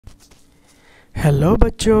Hello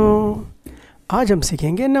बच्चों, आज हम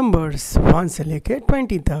सीखेंगे नंबर्स 1 से लेके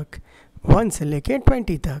 20 तक। 1 से लेके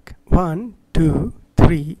 20 तक 1 2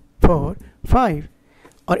 3 4 5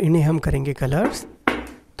 और इन्हें हम करेंगे कलर्स।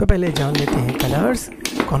 तो पहले जान लेते हैं कलर्स,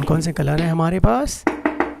 कौन कौन से कलर हैं हमारे पास।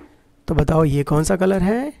 तो बताओ ये कौन सा कलर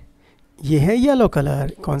है? ये है येलो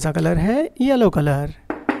कलर। कौन सा कलर है? Yellow colour.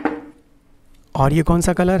 और ये कौन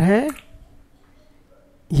सा कलर है?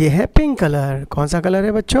 ये है पिंक कलर। कौन सा कलर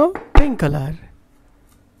है बच्चों? Pink colour.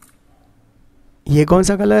 ये कौन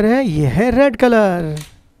सा कलर है? ये है रेड कलर।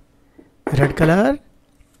 Red colour.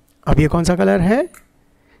 अब ये कौन सा कलर है?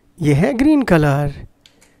 ये है ग्रीन कलर।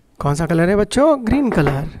 कौन सा कलर है बच्चों? Green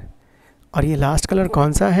colour. और ये लास्ट कलर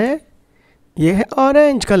कौन सा है? ये है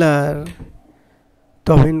ऑरेंज कलर।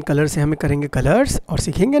 तो अब इन कलर से हमें करेंगे कलर्स और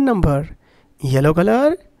सीखेंगे number. Yellow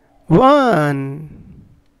colour 1,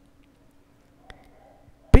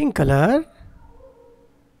 pink colour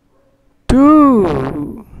 2,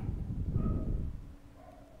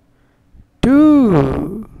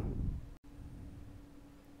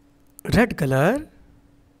 red colour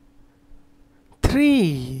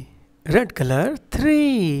 3, red colour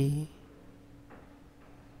 3,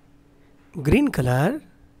 green colour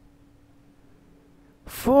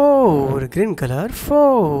 4, green colour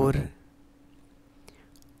 4,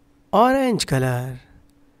 orange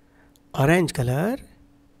colour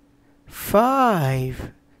 5,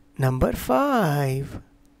 number 5,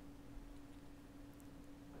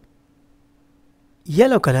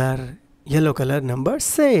 yellow colour number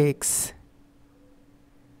 6,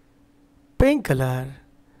 pink colour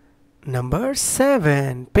number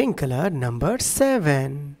 7, pink colour number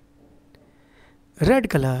 7, red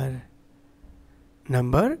colour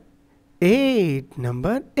number 8,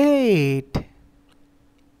 number 8,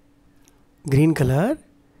 green colour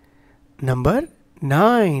number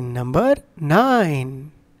 9, number 9,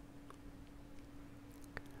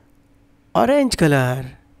 orange colour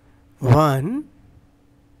 1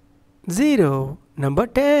 0, number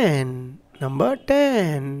 10, number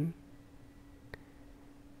 10,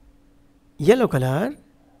 yellow colour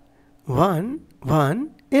 1 1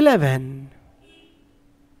 11,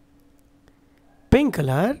 pink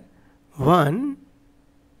colour 1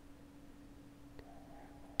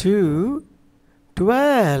 2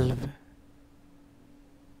 12,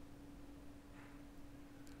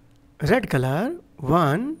 red colour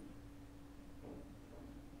 1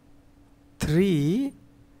 3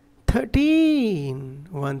 13,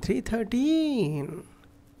 1 3 13,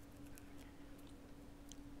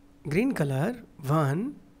 green color 1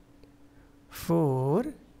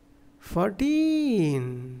 4 14,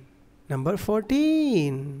 number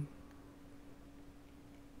 14,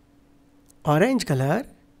 orange color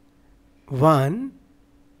 1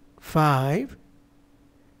 5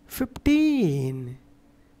 15,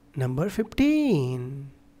 number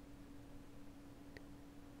 15,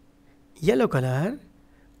 yellow color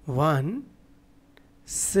 1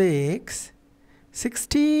 6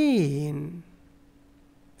 16,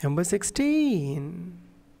 number 16,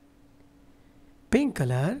 pink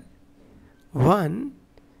color 1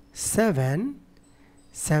 7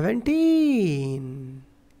 17,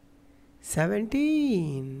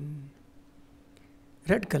 17,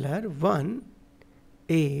 red color 1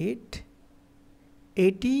 8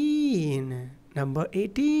 18, number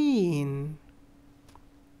 18,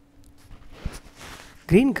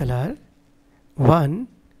 green color 1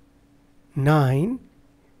 9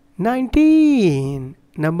 19,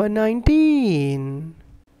 number 19,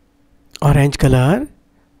 orange color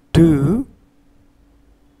 2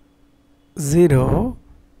 0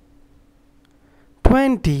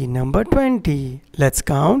 20, number 20. Let's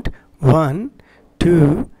count 1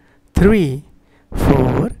 2 3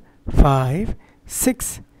 4 5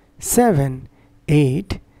 6 7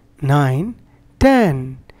 8 9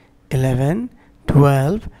 10 11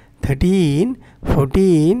 12 13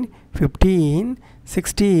 14 15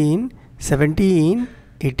 16 17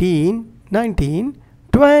 18 19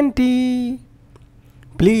 20.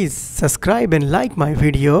 Please subscribe and like my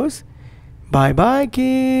videos. Bye bye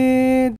kids.